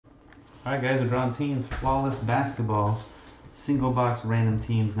Alright guys, we're drawing teams. Flawless Basketball. Single box random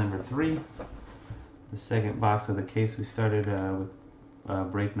teams number 3. The second box of the case we started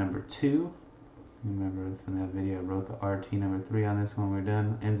with break number 2. Remember from that video I wrote the RT number 3 on this one. We're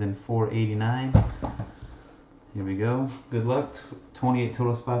done. Ends in 489. Here we go. Good luck. 28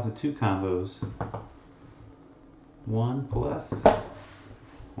 total spots with 2 combos. 1 plus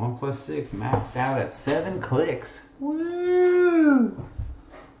 6 maxed out at 7 clicks. Woo!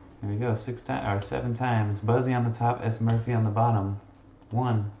 Here we go. 7 times. Buzzy on the top, S. Murphy on the bottom.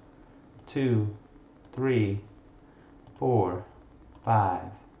 1, 2, 3, 4, 5,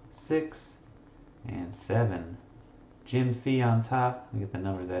 6, and 7. Jim Fee on top. Let me get the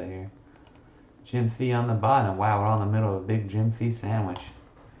numbers out of here. Jim Fee on the bottom. Wow, we're all in the middle of a big Jim Fee sandwich.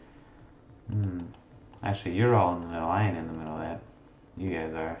 Actually, you're all in the middle. I ain't in the middle of that. You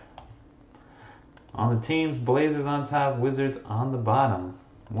guys are. On the teams, Blazers on top, Wizards on the bottom.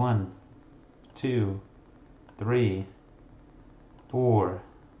 1, 2, 3, 4,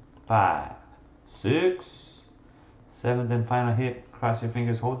 5, 6. 7th and final hit. Cross your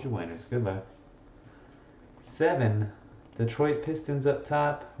fingers, hold your winners. Good luck. 7. Detroit Pistons up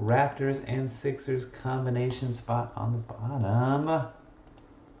top. Raptors and Sixers combination spot on the bottom.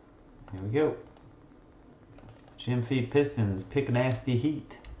 Here we go. Jim Fee Pistons, Pick Nasty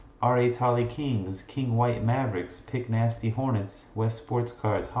Heat. R.A. Tolley Kings, King White Mavericks, Pick Nasty Hornets, West Sports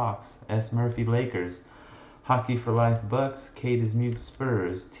Cards Hawks, S. Murphy Lakers, Hockey for Life Bucks, K. Dismute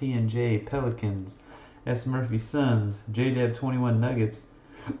Spurs, T&J Pelicans, S. Murphy Suns, J-Deb 21 Nuggets,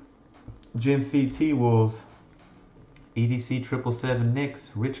 Jim Fee T-Wolves, EDC 777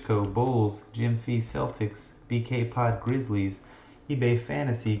 Knicks, Richco Bulls, Jim Fee Celtics, BK Pod Grizzlies, eBay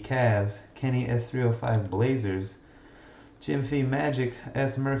Fantasy Cavs, Kenny S305 Blazers, Jim Fee Magic,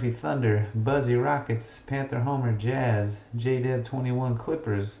 S. Murphy Thunder, Buzzy Rockets, Panther Homer Jazz, J-Deb 21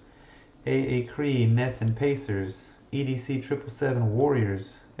 Clippers, A.A. Cree Nets and Pacers, EDC 777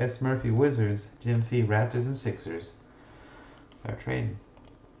 Warriors, S. Murphy Wizards, Jim Fee Raptors and Sixers. Start trading.